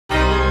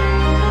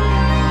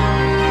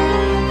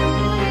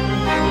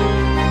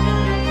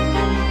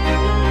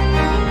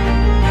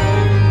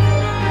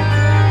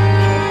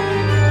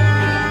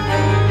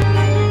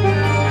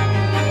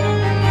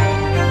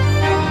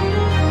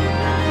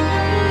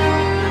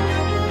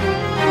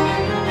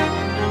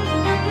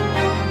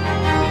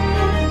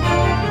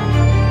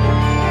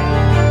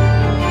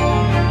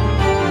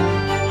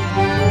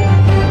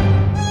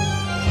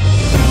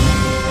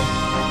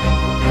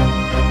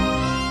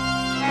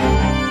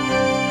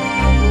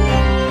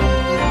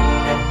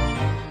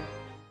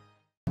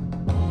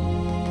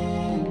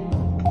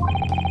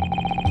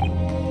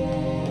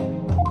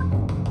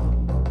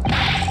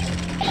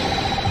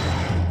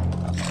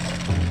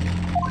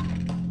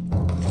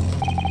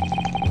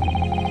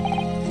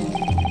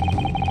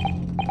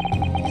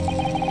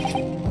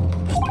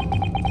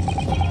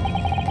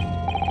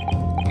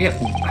Yeah,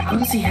 how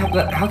does he have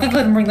that? How did they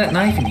let him bring that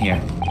knife in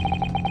here?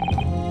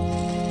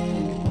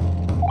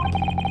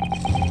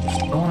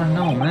 I wanna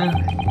know, man.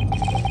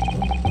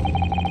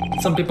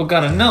 Some people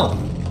gotta know.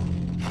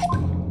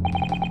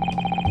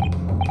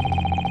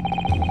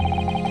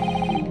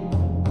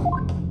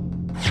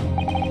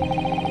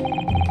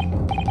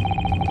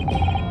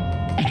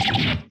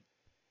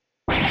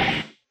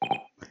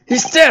 He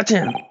stabbed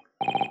him!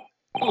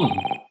 Ooh.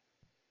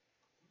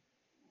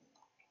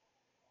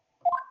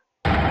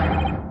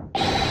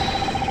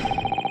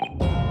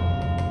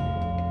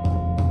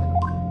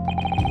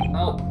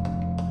 Oh.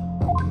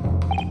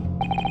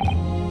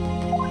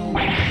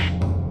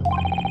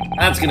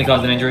 That's gonna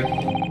cause an injury.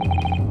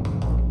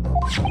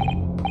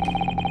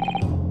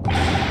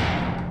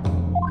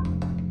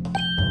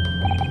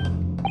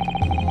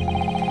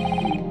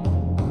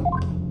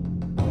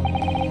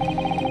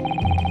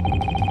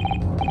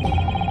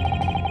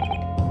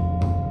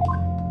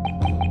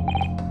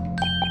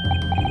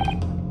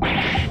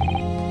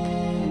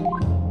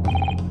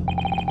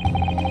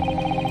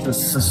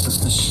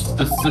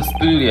 The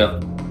studio.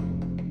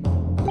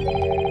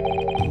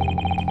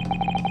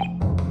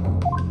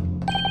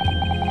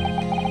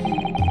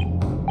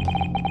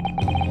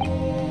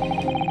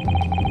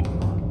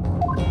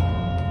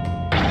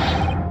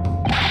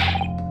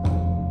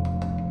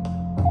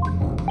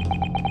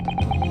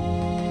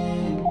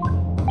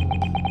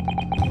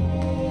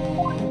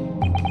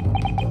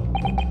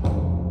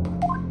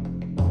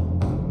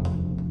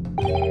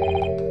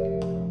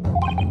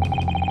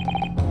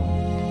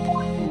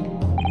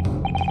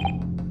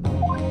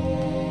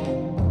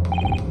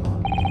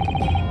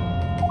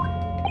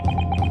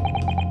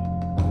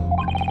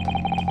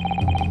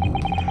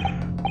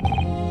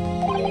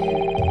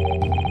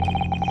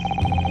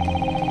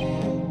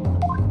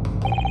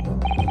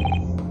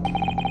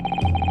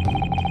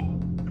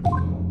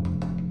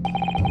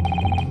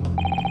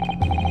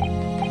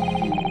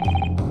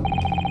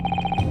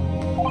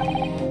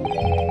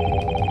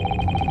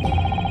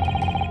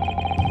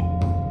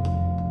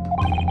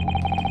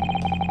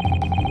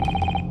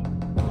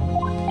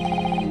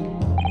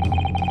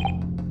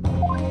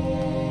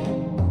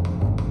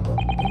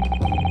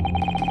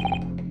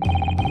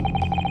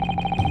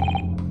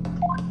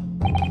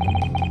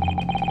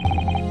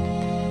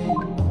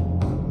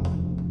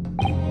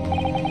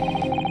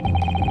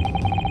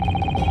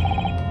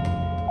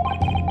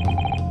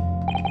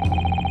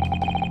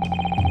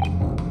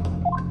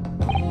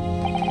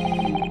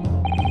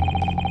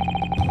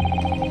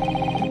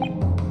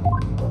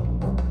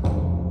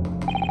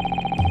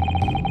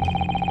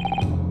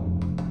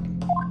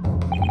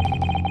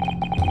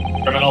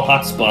 Criminal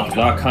hotspot,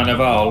 that kind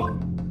of all.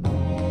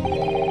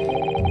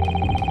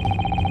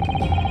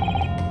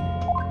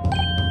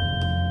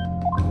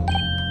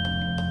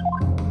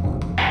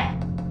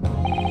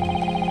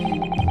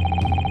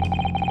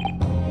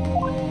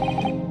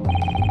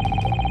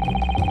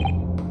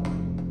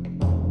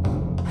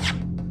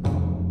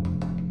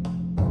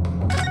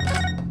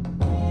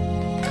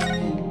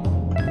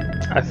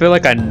 I feel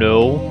like I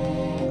know.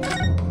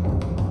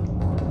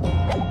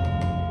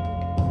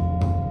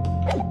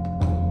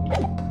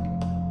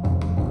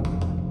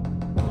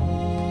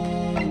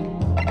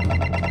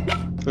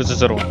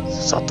 스스로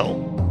사또.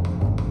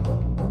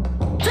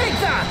 Take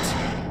that!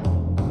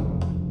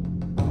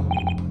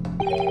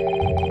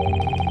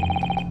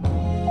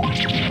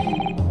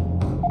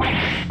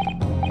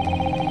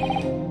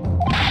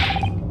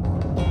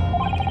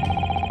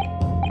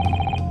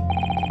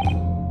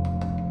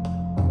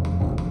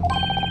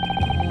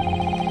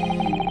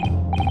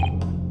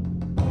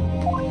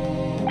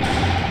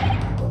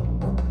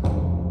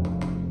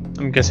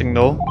 I'm guessing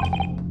no.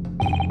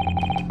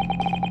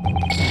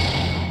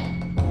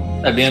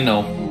 That'd be a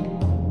no.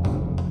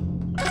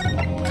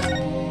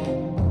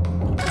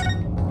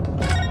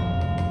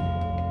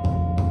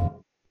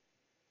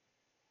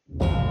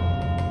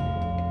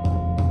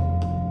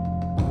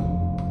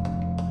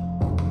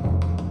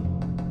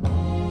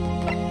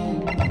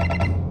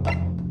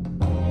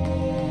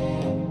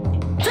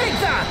 Take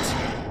that!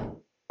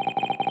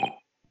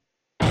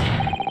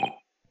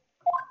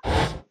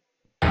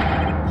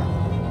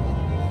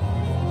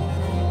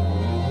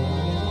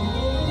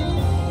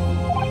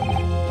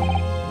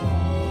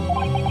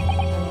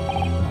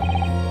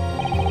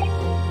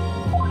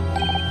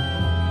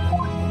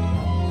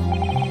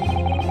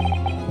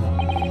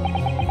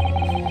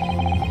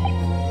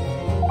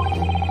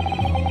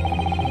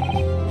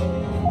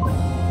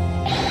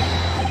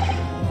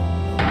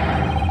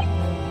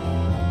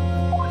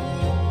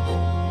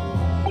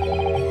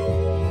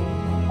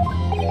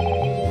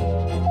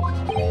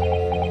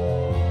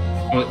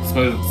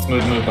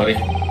 Smooth move, buddy.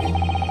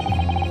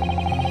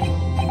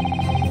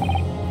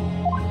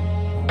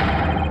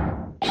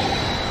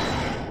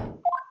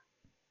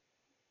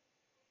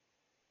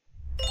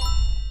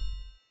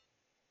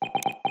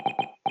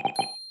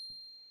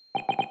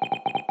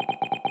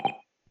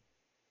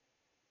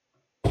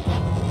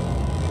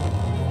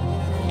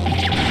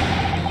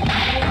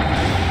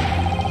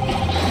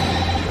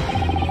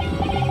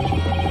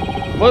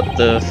 What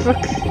the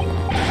fuck?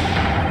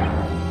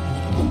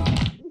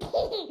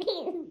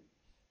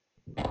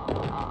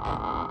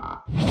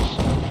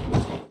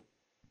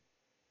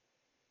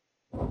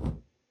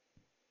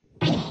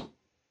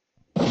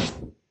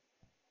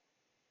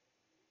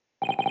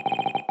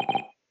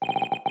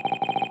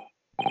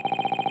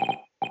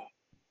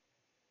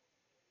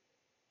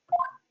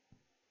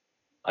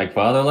 Like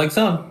father, like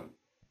son.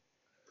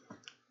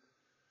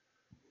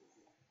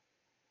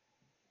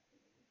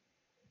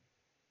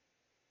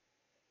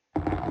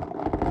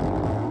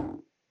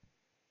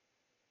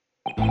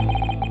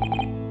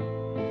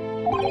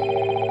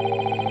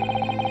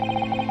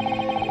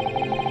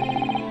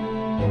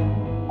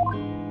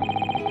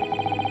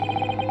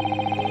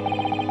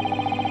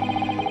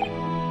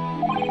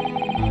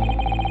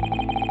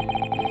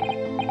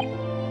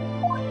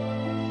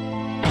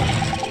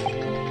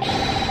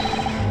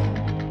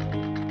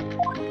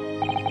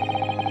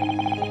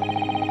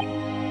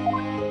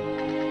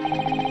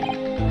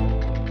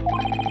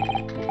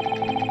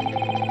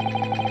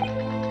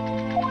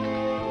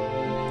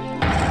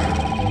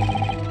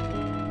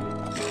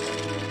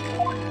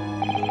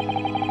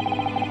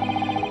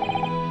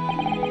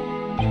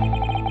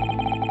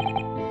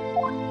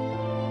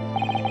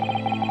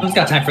 Who's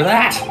got time for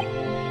that?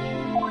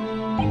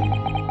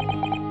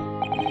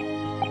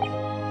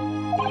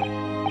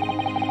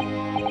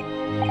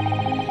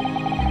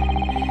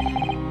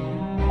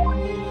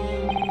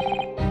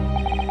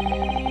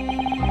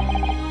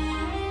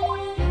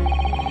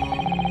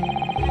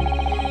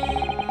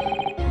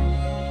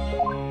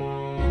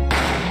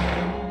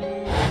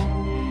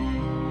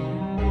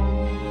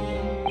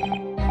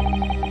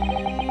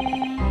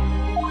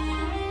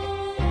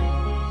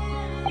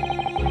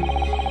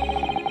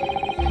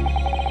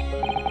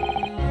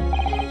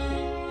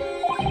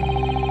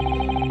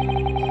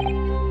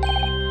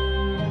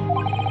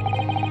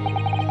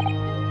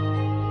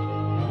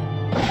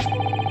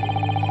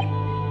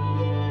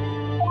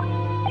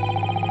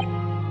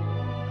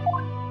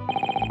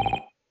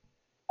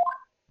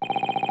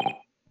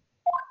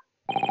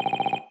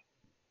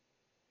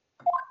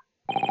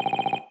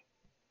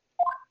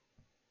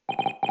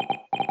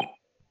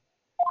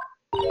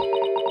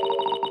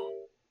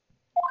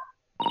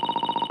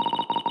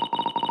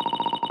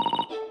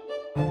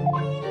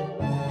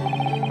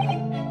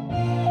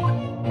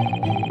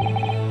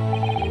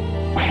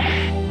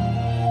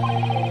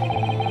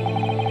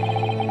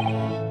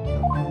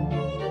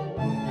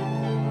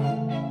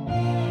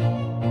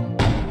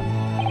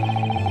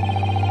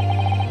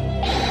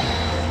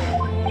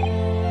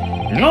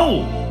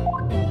 No!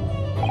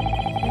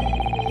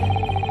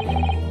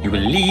 You will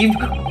leave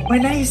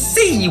when I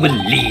say you will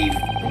leave.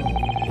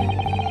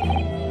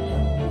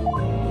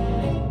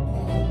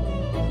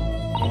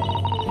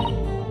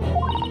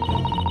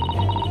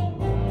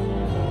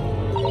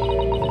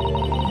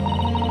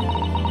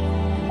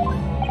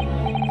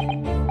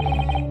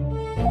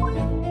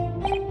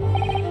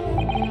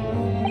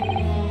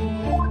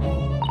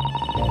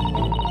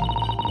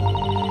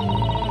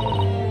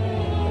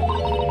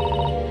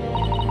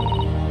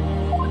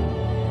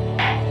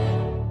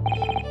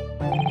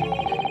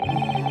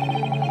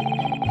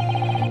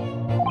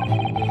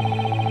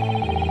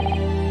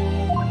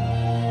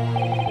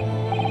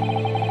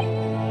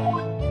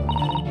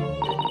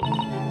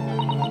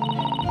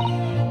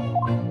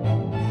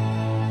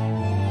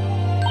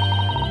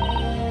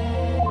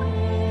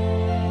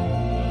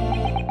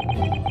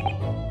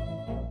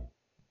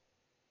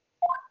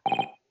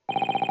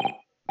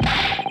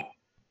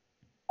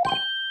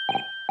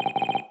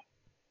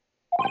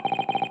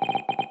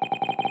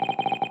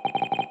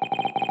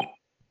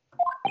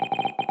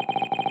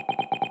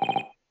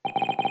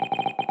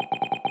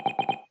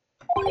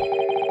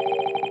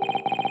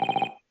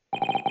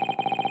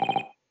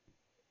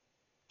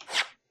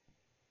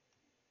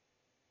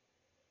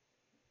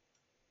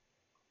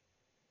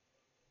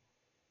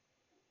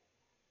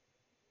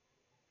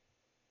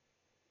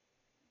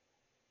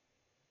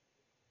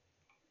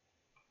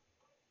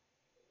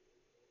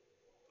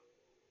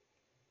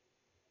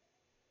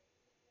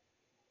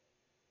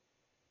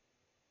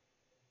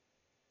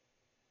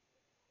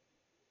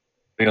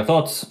 What are your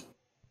thoughts?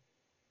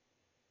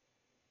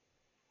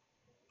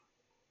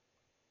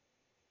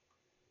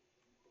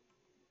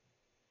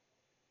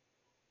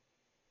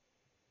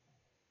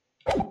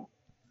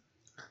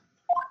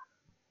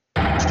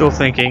 Still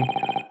thinking.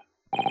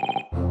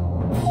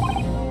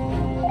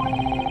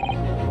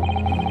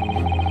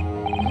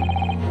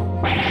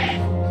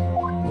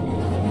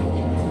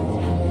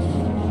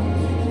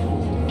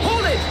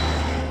 Hold it!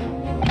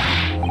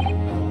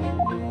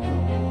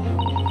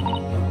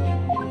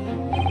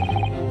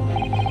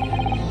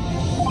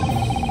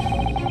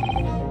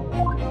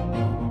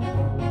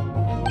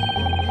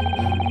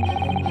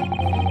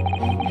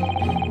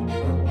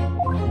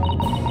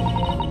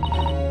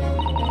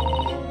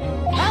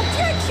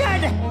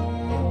 Attention!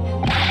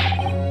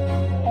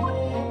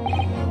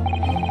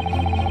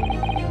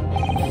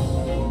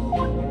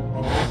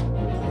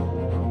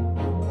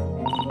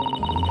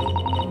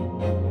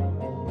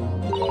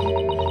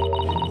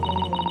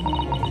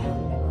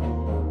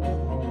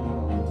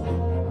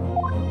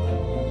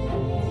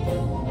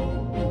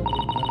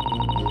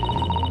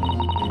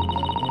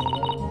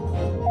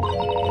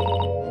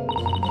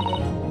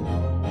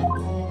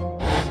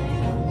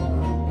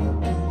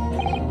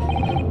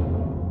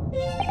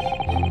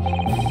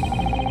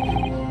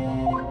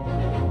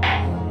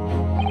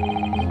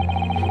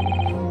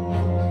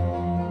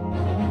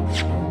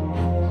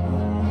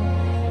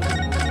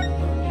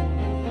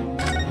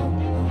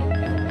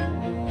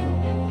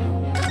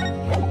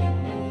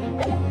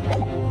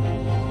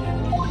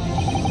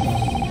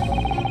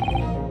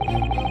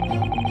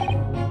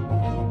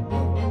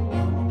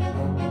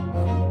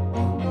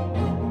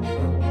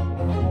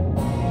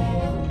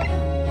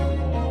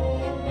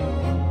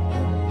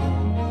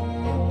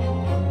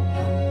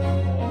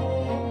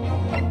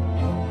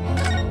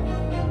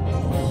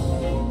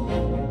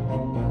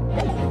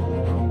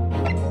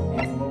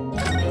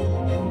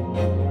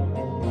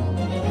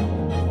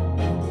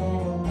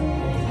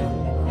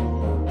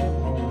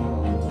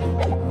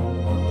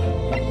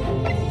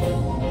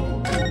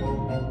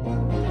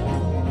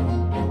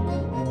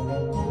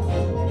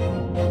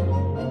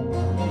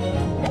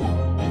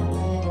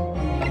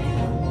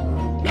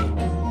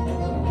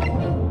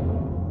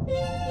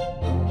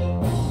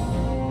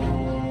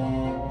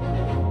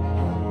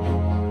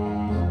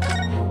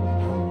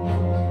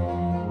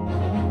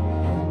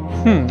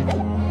 Take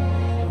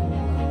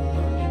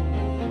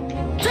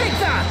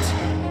that!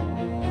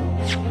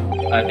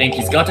 I think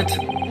he's got it.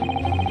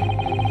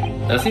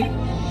 Does he?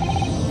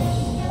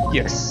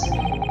 Yes.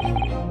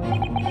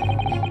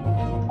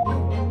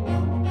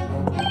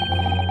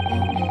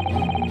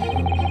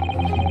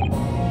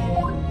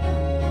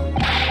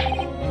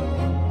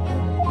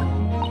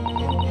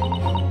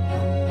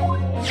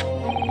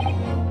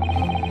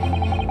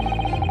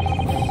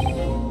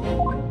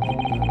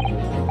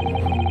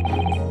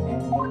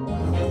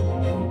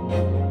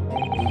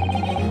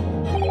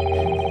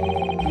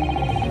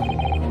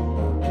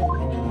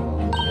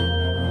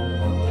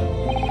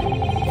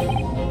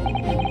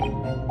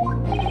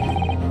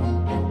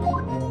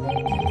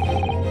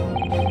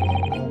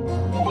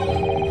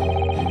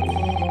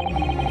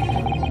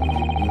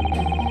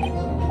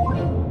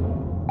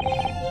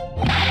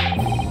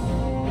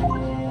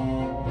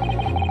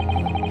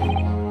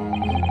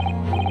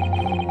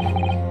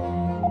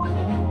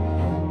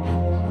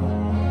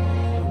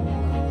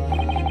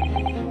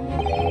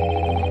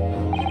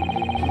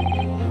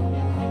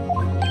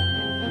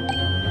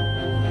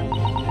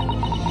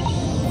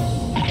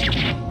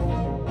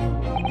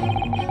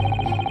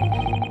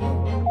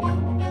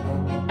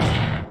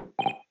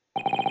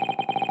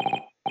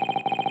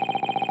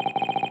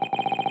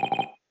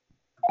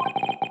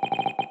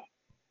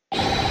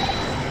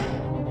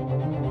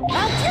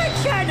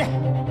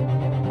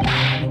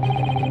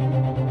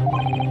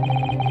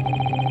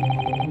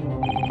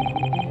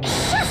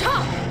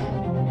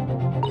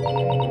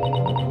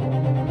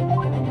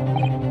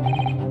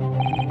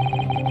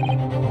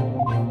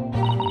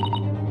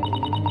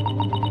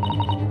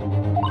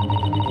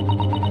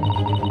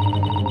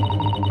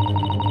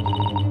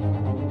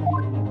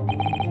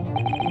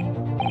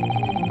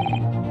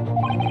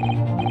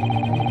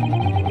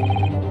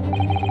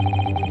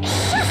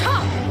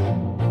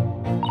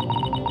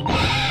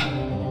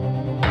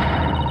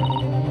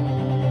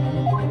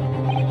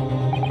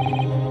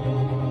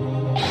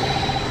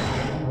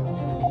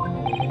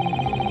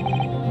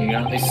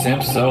 They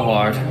simp so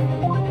hard.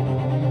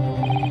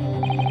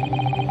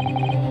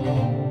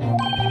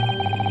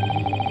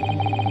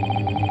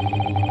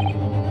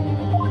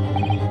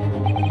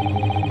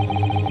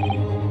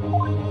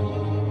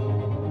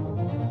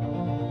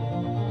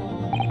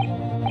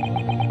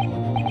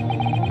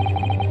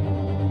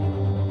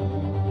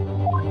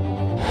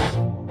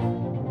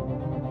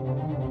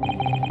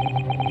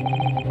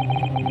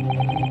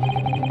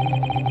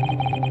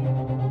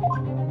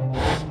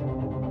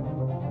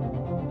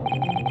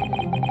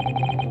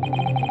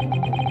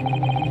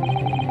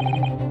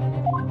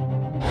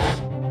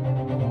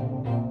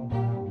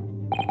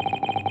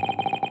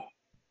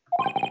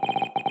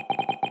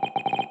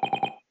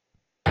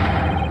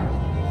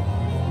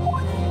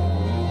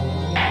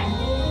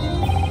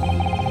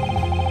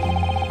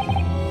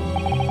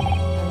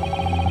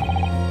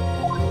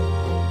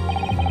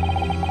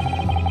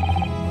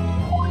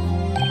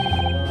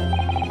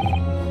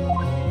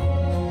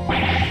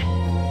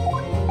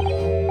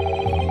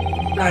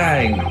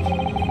 Dang.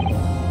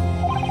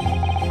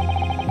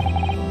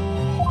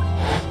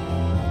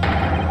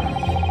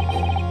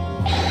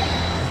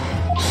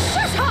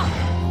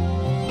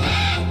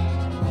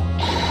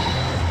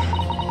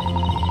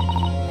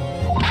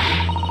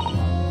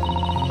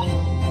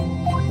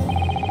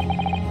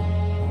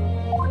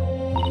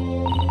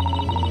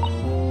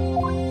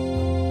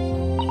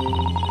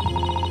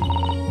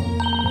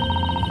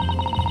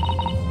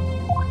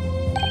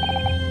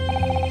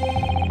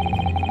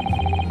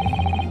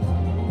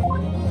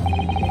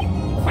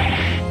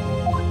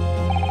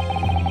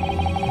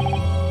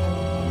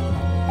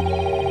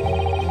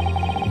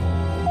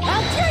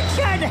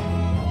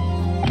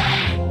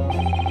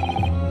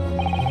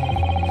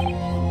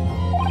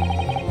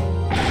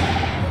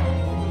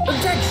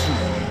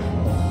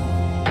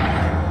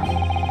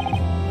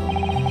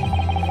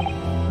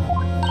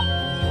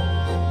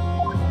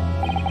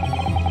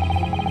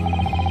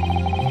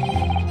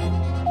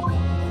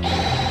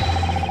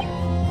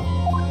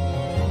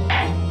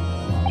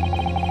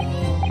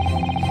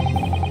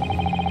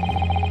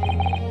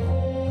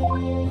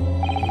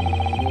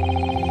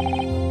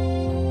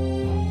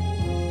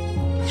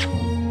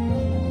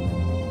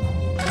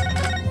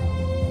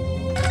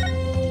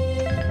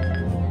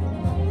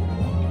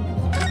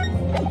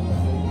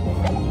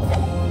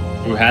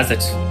 Who has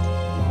it?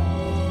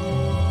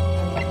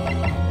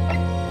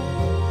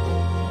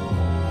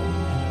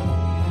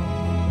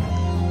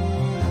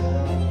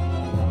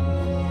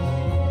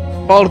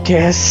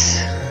 Focus.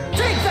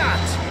 Take that!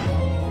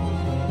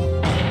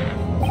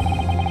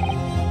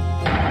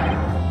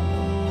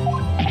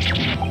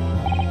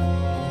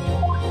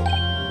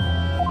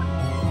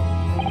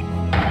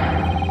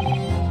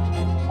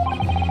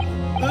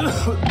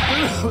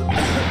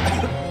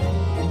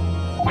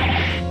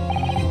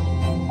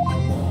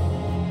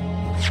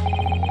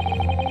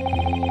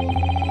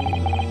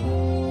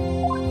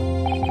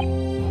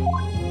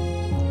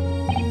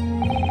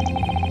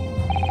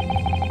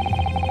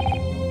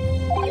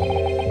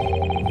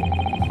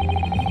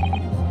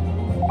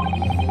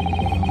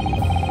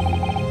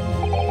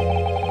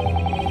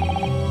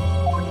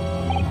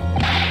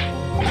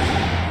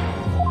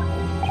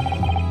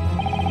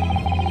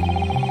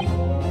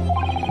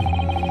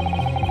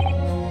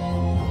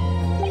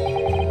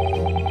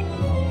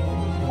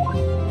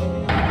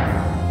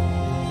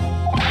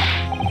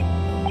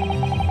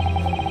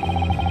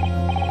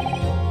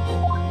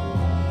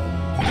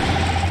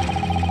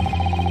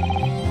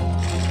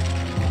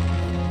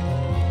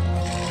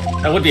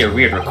 That would be a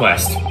weird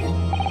request.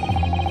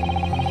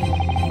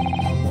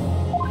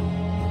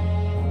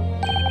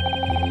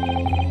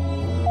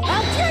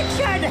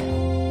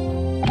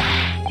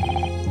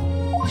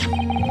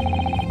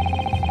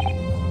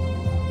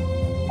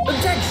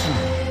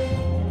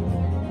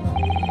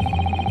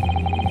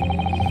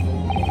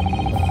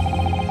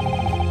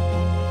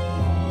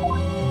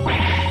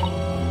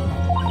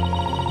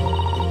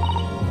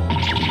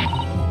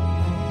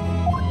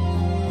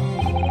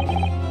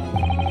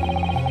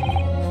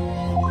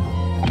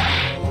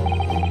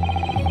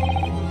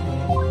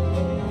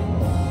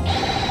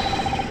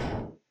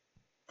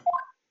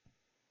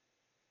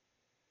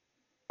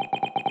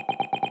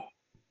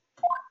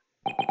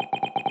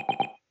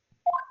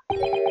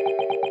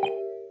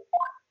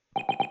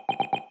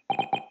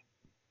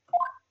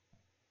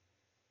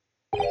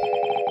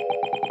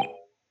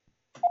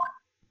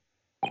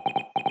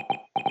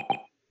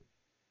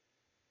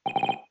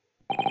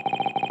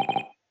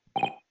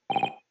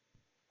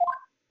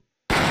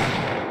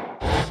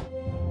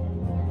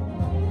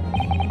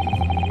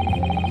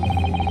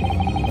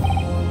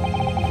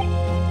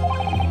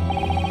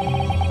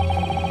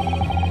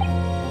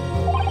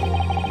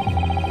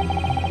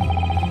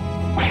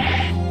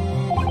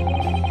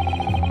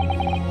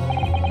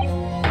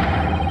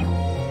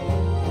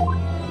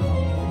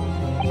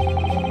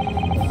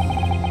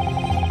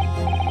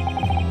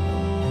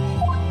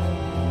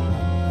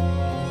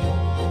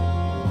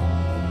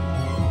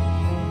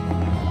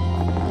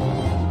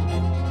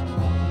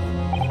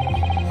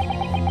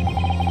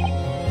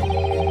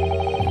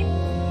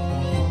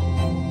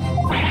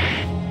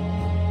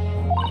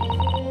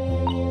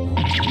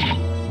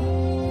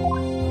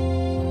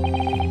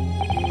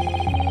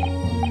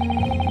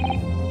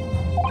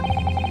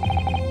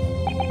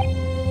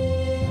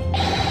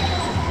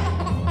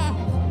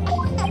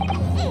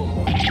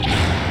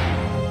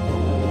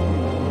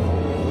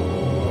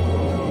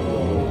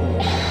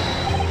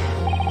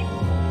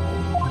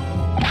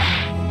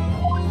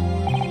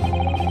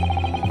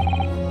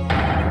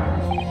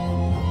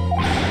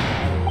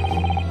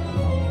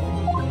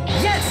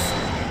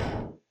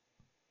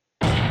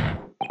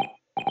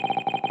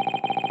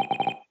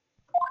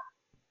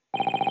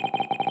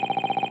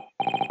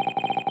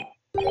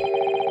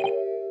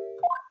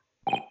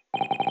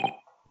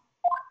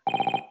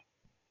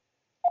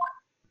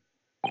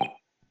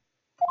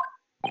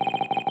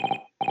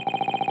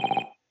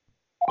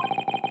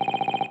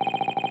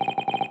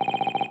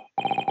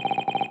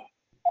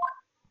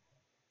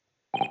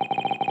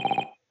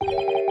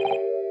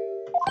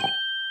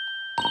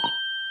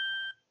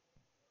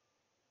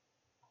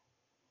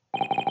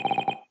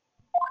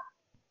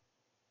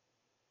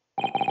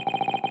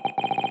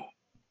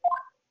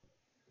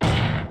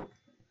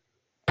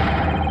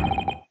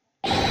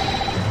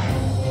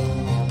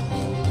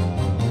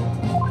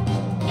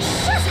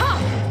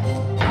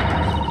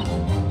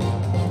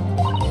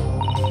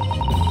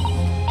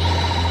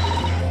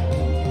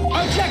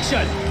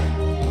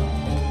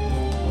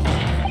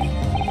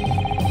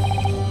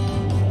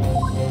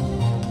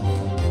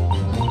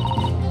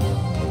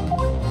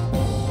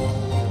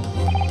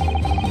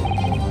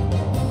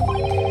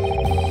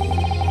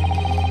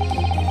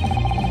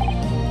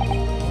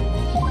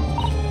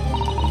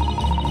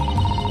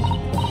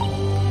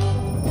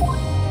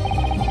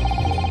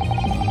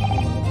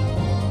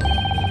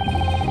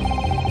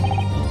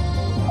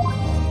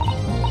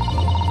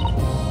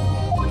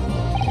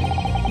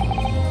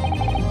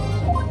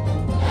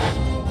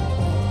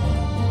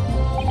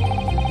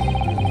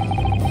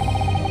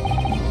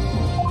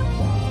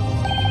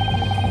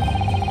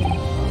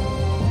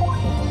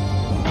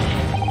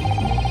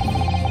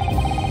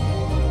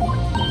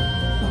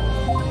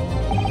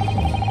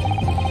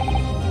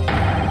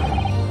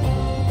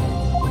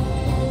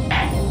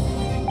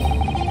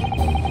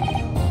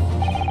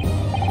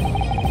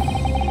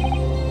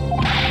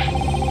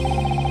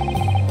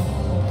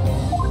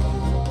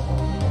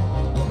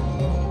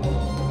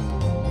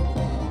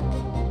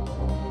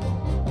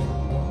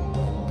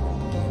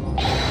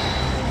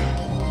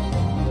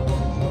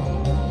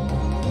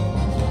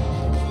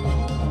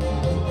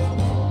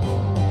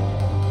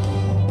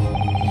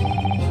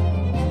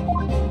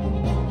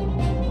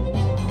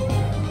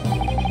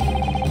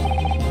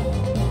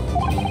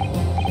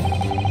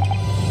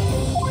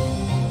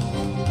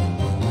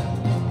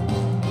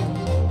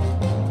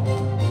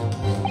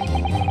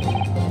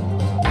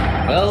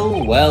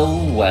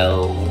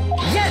 Well.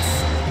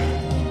 Yes!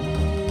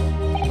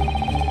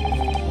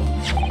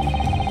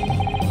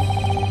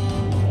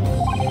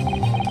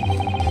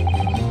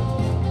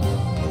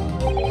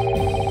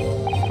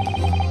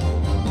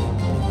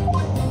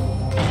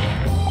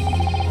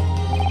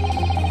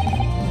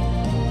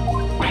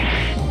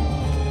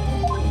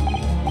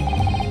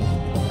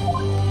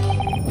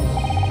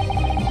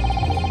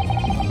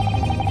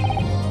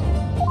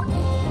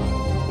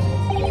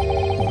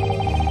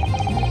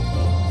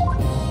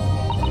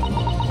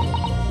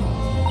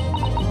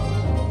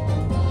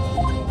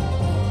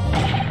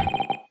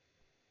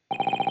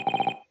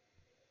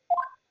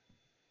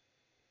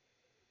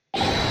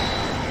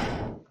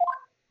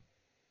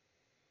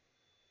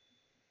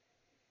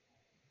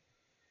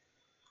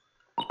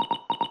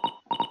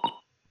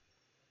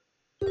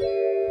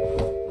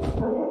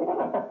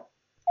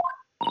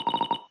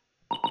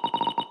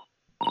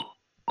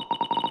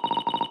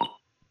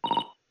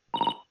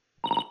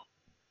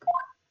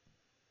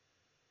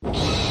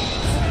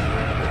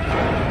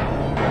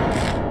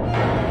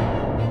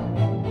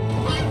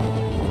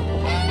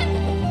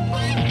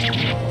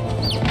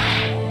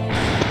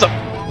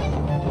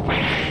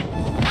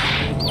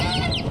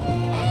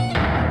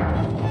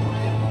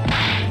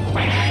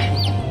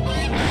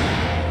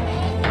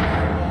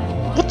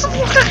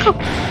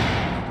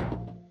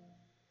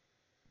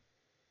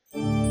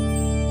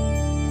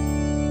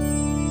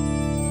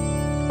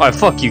 Alright,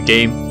 fuck you,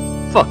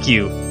 game. Fuck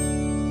you.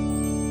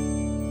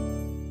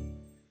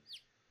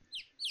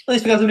 At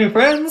least we got some new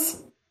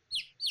friends.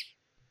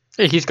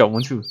 Hey, he's got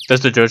one too. Does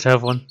the judge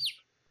have one?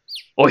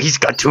 Oh, he's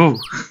got two.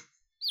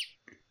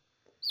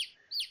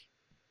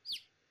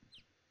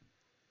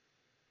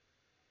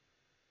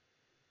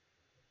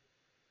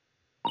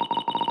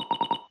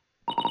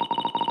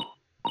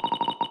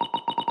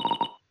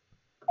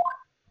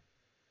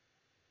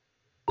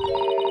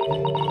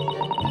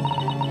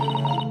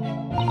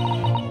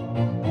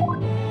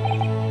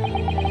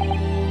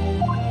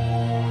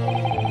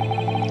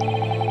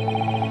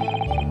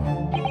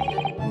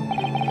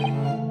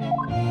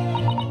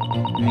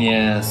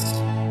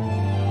 Yes.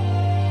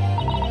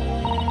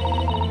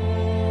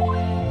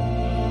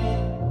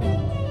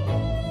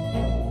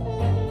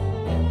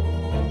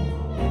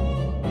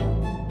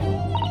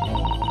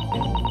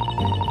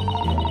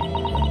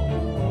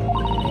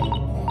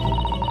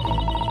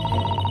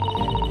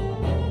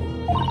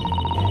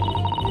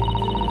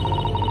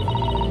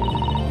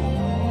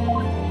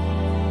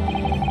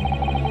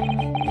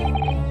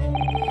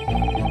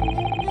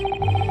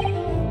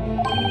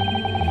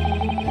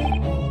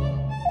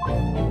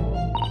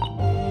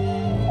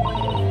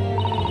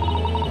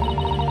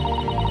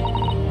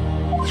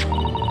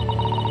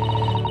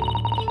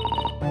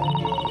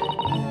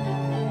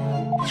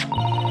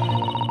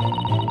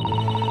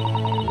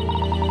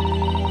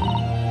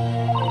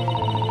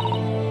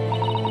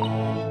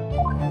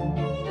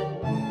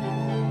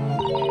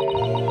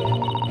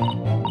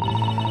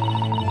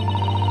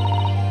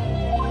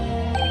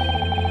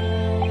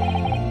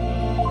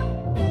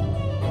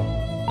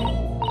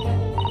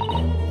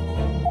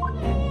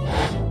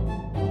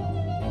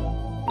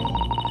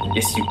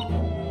 Yes, you.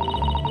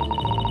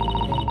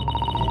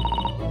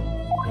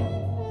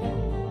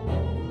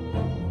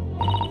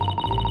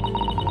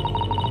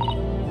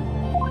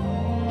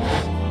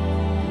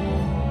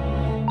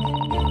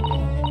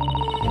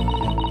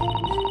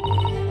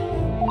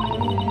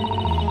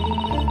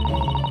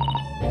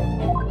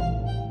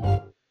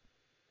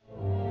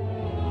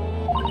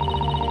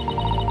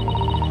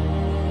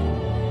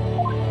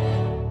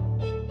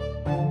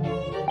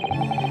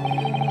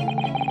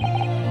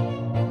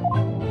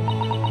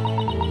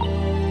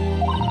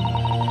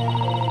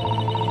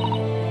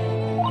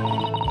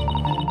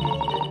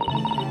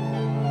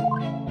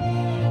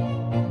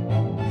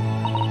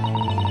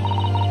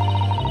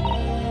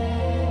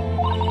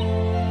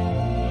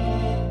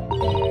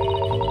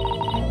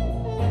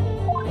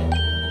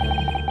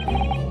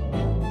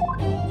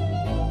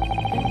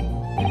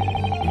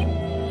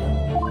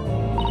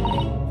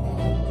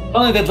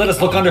 Only they'd let us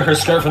look under her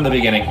skirt from the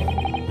beginning.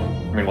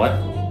 I mean,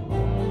 what?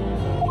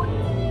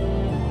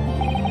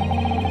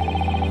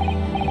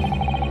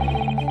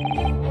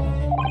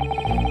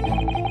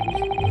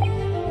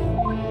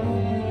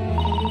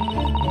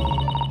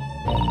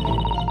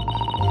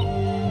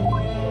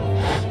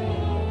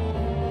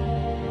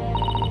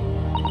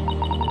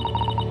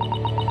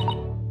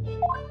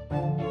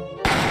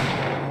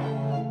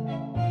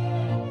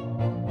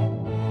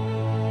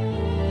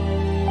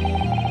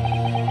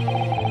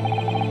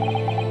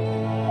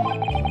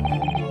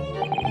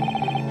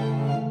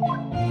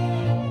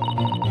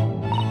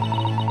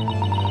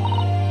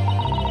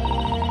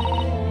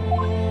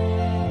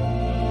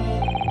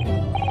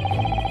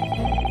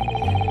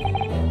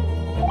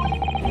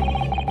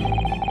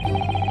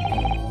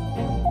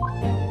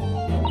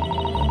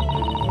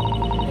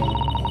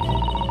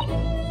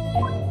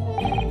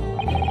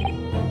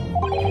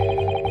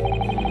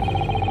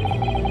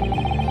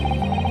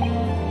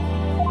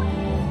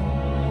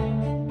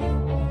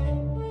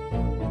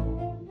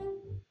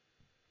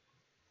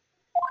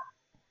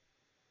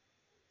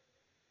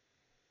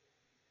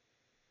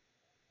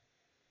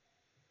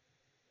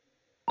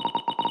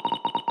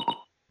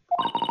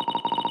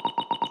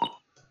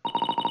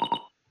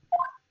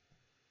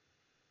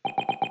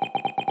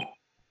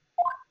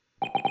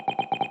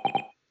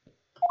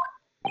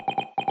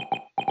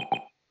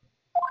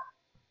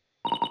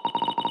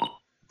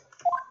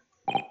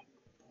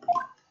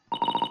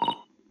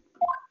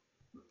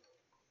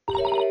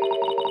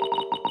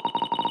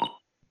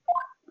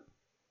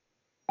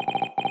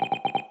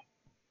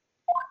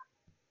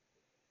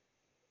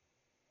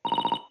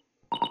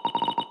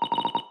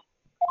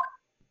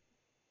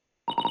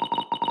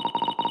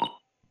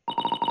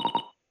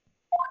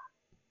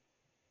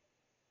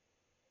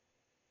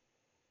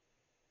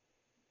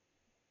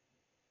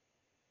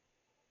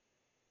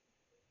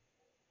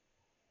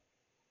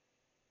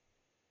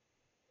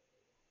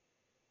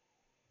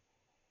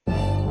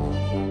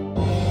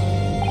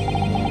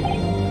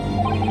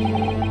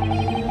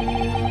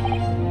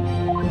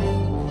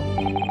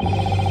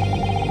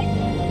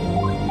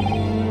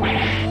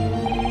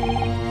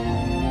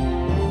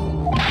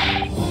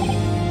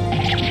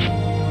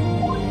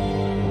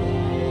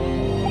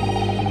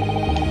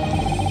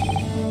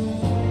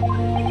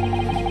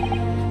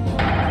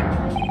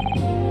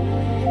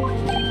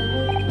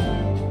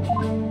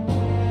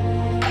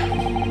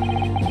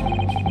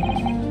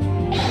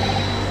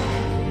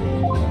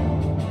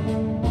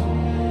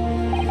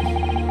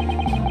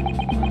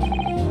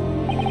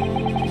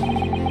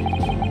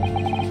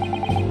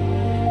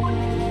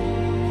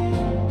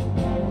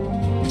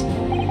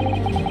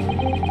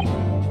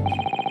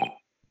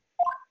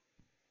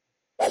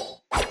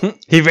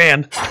 He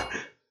ran.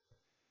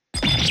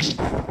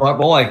 Smart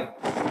boy.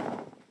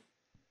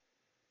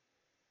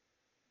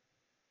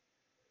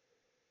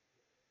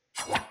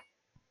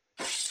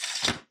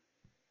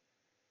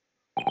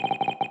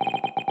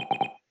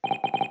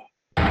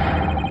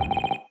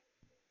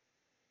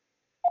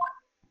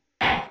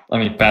 I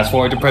mean, fast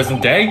forward to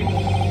present day,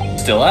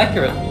 still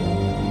accurate.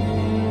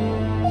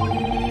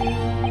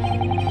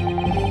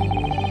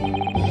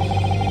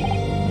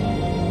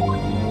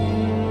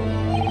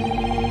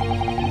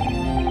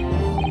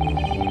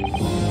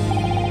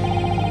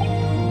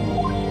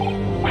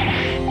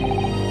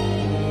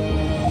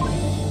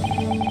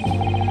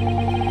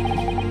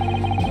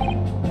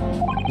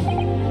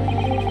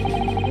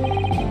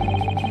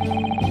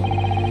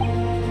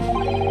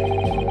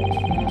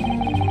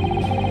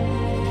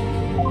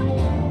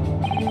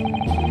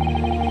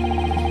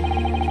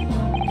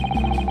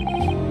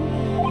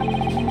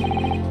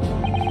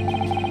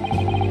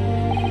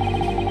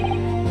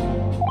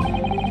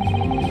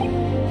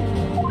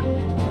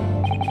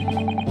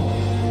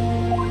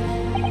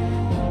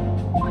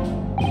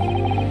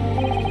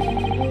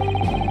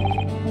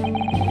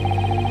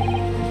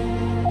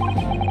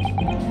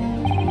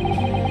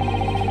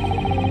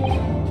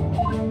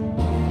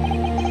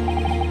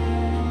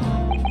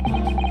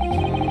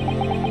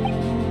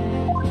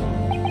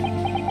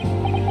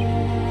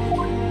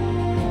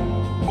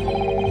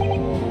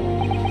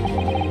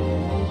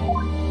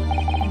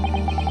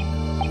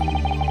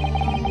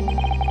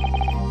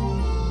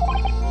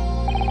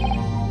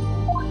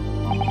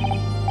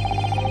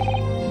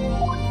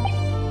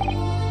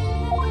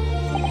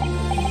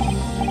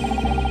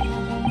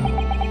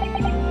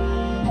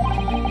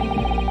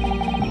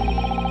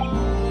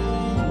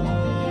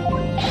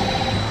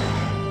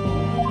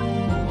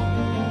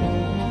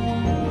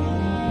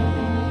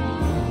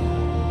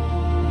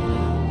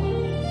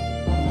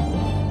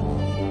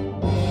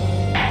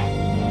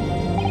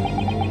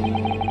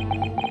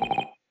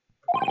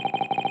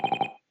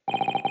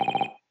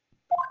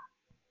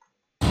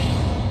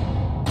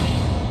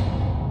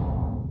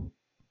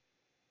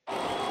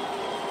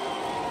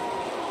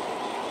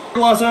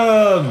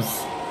 Blossoms!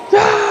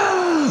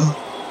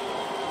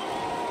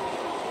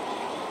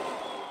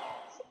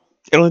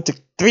 It only took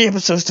 3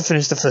 episodes to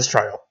finish the first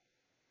trial.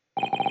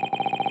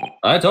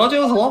 I told you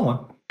it was a long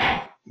one.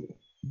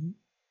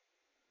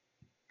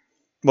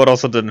 But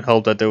also didn't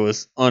help that there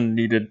was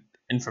unneeded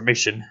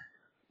information.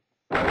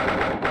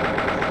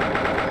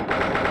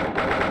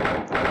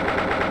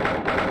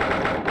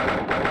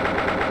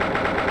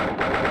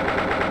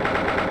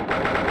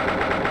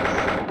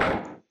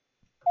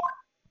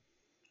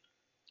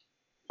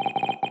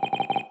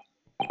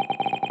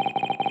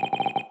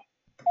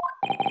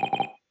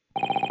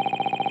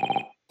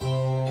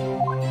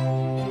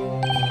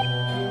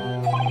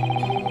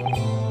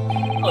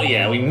 Oh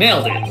yeah, we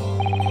nailed it.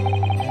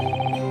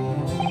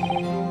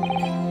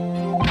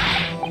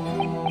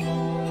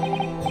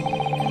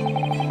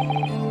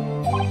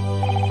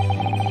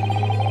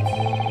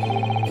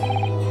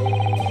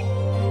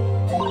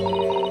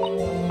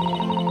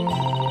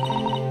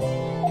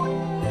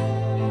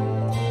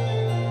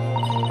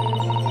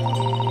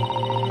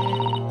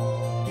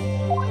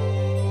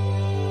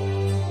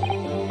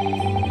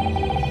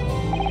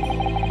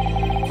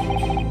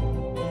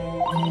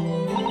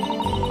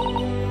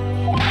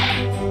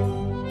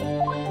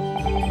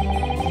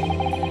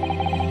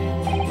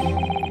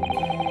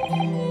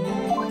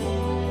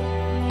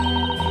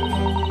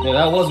 Yeah,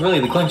 that was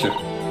really the clincher.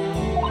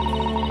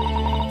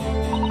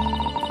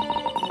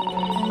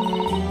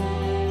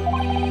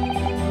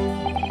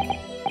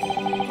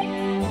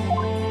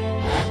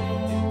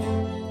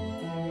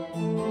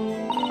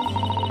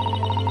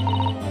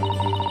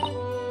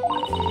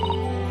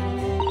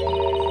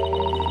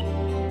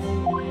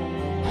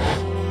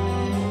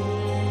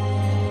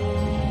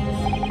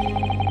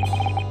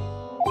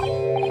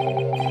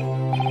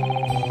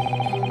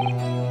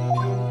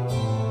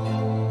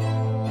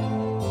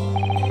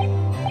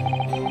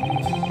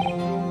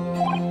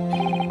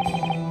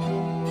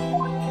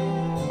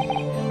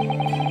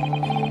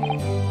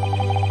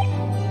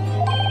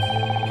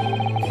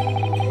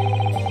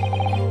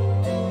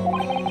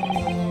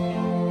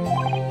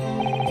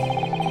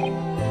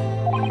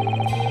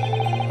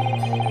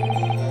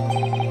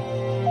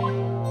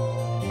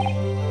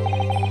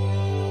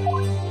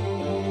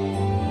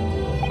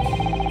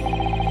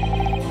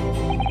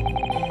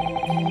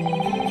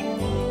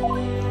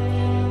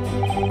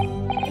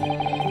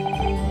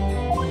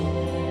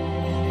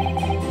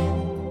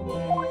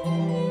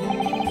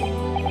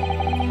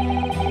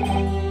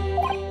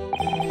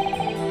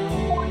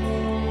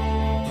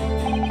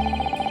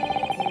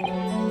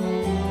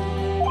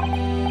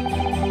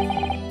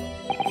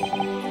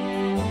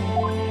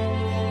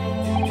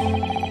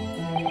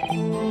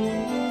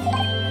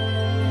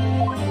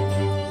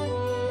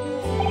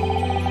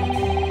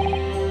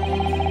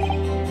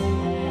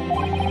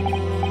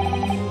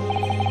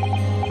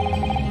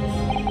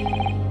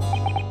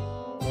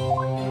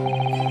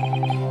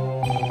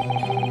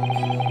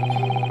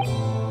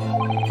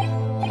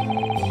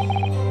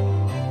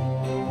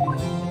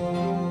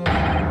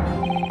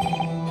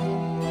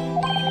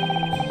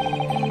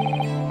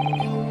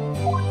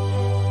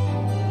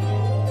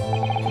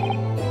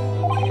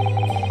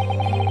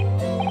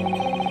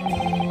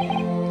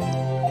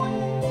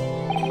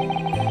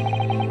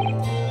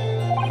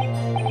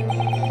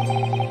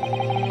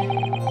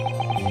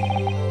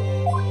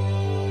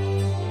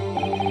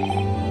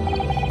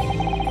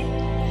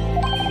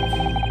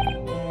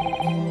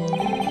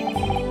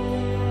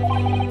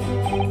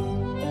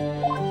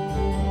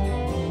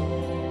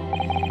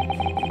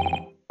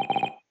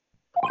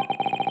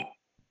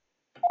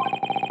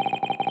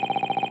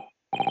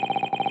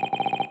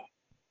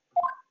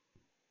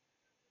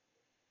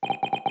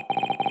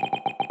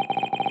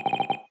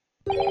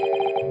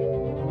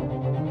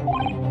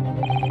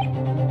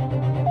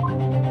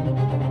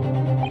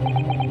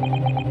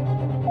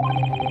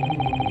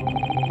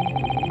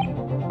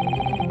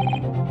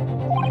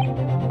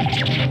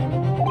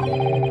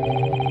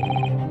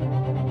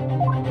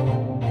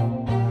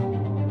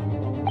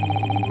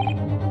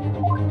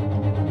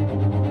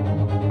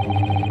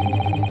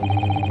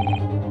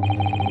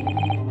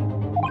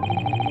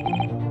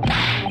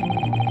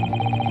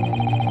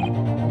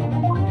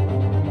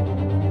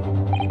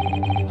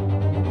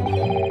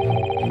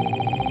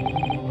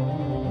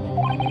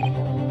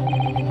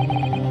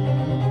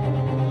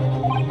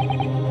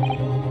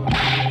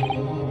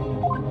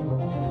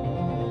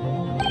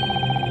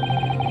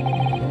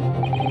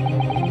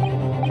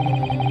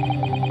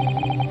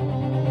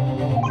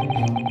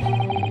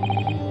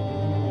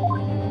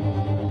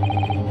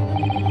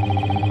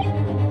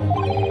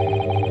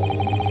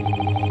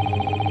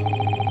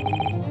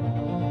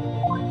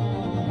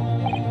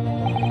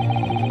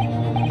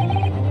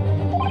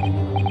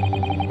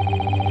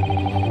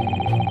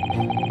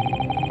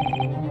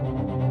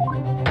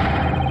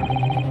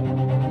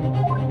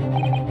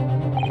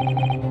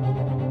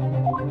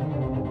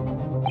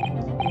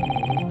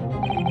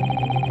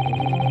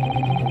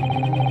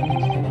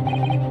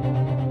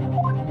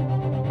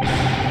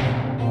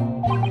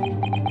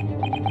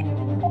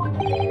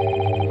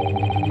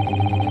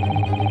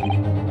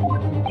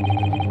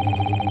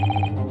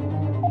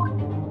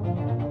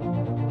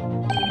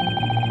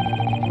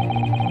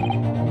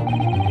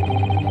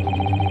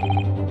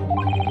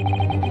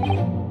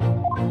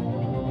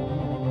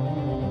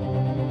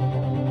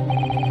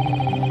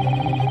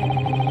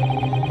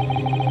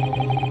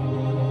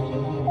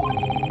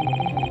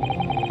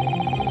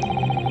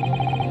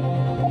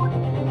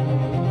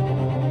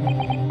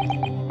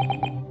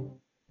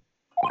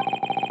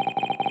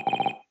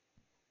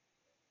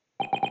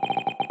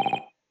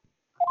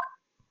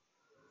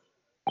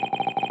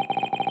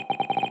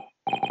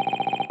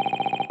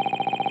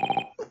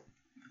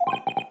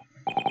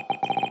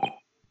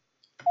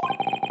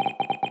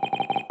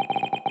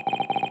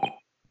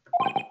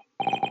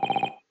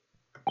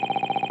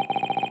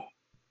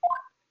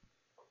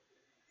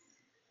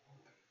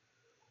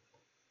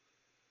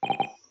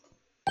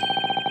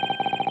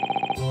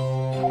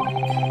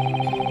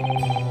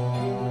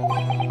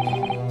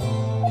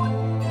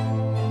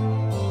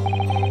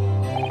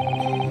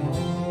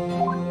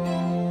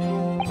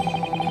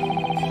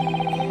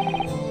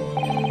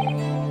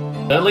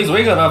 At least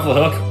we got off the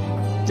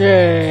hook.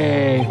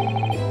 Yay!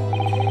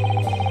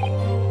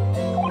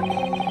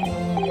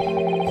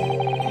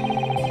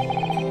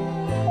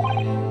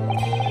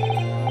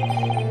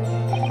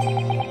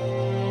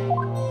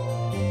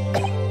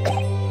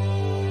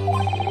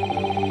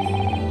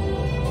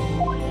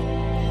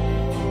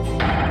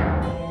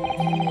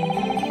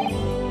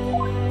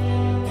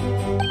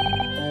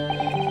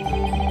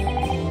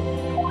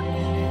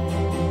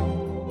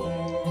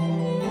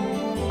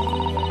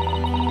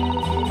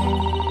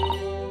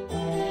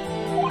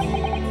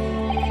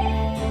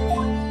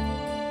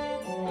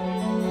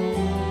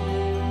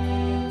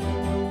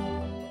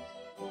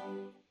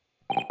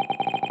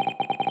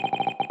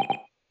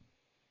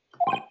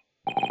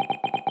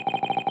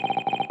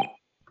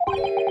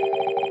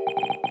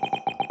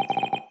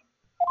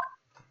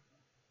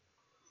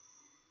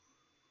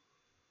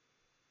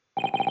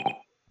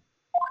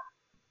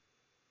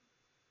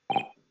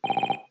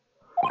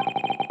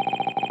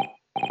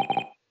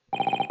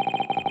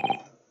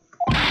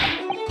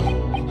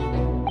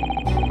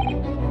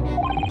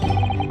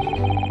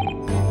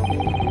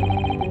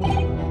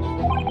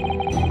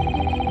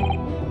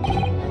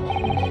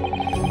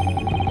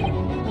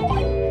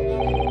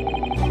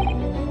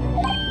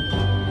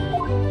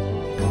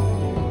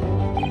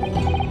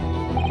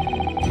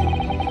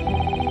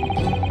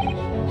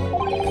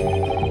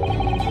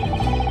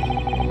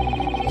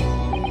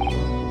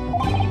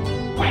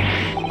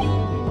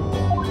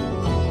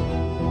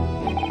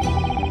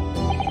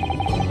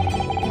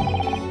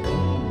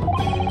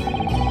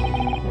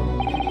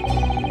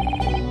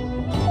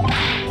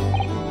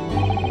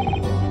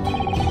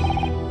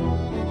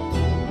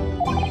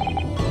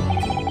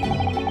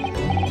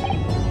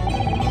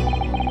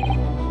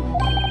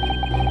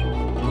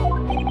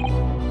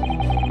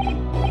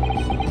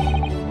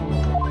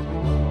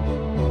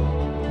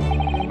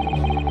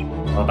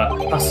 What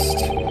about trust?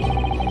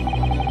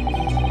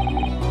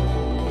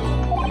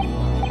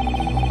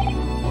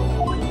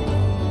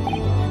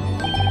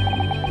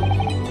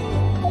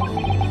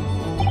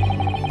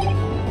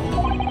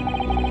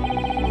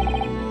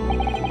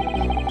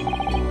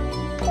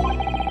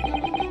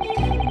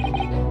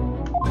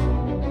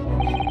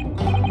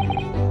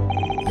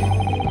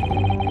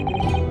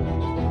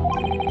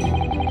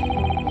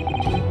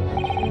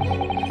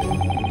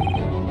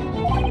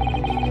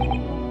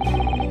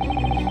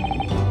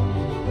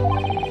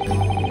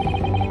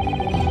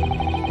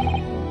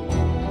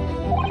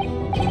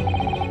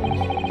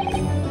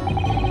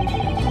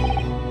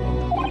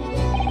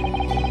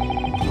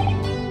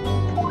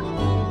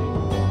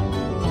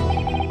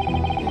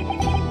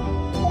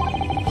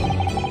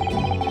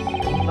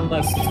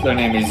 Unless their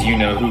name is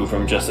you-know-who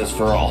from Justice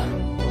for All.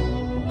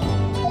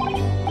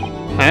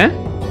 Huh?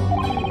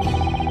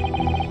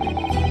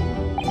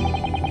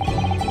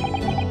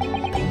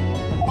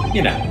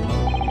 You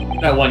know,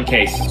 that one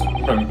case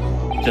from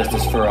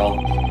Justice for All.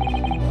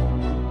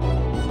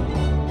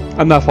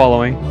 I'm not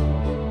following.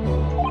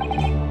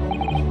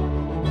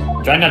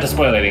 Try not to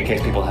spoil it in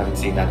case people haven't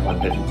seen that one,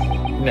 but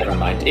never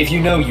mind. If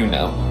you know, you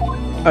know.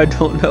 I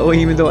don't know,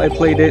 even though I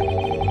played it.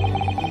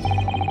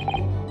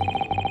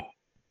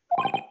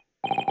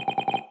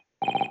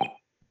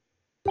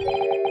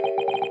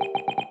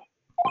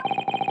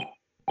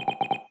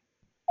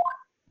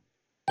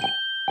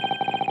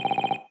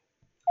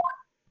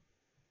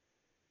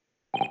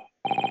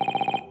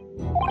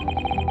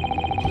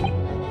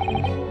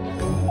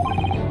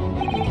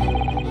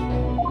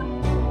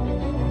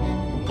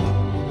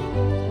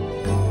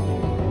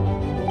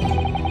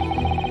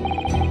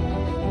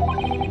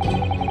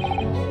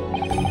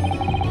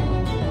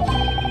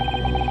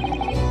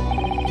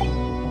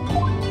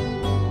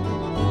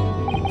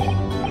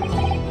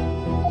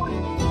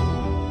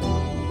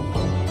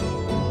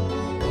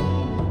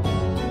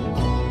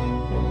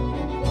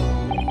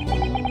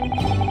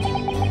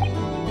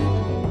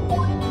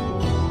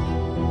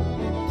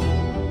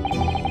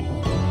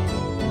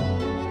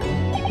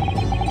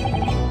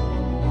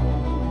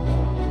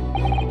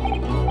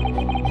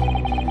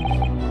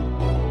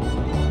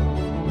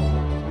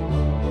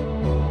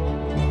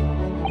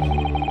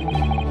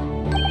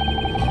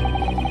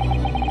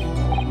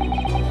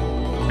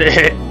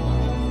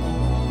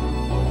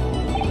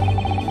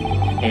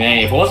 And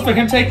hey, if it wasn't for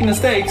him taking the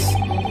stakes.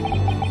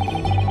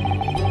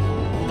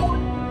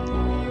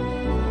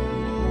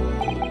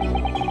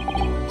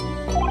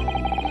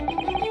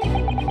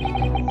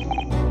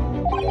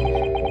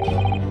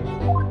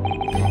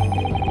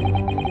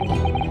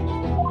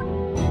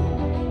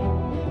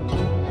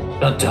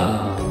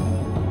 Dun-dun.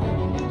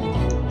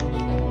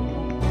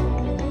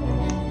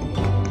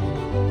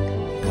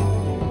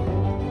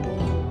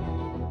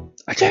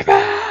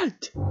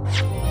 Achievement!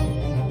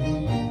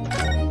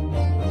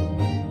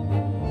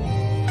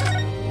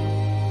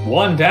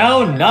 One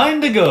down,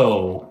 9 to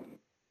go.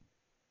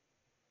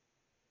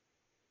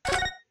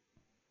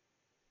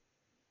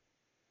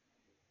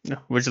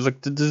 Would you like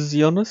to do this,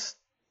 Jonas?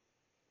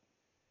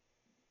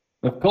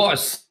 Of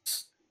course.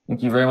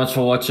 Thank you very much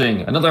for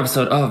watching another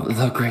episode of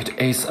The Great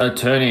Ace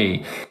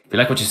Attorney. If you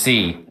like what you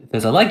see,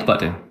 there's a like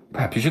button.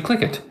 Perhaps you should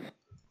click it.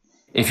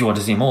 If you want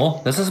to see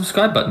more, there's a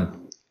subscribe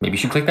button. Maybe you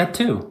should click that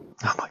too.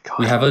 Oh my god.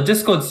 We have a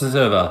Discord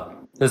server.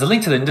 There's a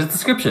link to it in the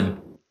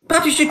description.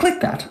 Perhaps you should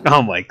click that.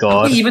 Oh my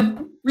god.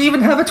 We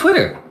even have a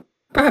Twitter.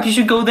 Perhaps you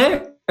should go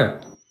there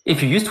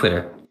if you use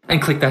Twitter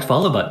and click that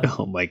follow button.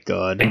 Oh my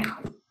god.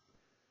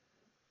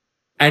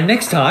 And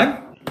next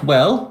time,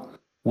 well,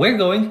 we're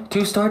going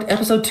to start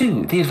episode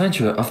 2, The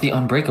Adventure of the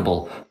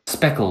Unbreakable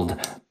Speckled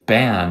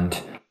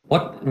Band.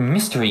 What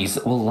mysteries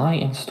will lie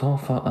in store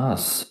for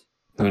us?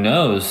 Who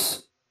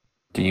knows?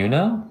 Do you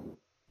know?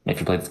 If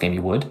you played this game,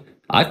 you would.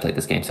 I've played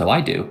this game, so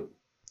I do.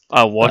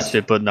 I watched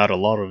it, but not a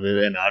lot of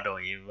it, and I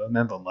don't even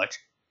remember much.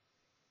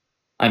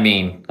 I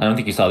mean, I don't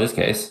think you saw this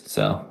case,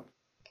 so...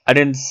 I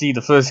didn't see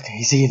the first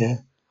case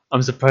either.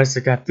 I'm surprised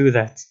I got through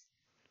that.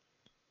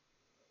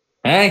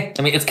 Hey,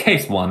 I mean, it's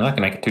case 1. I'm not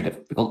gonna make it too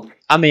difficult.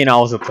 I mean, I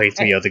also played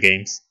 3 other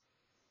games.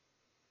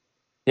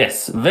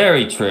 Yes,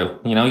 very true.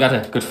 You know, we got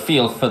a good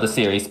feel for the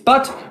series.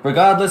 But,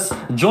 regardless,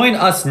 join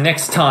us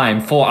next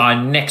time for our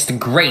next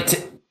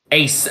great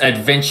ace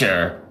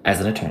adventure as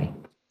an attorney.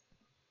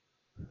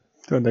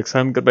 Till next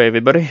time, goodbye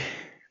everybody.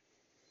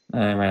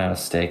 I ran out of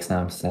steaks, now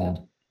I'm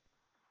sad.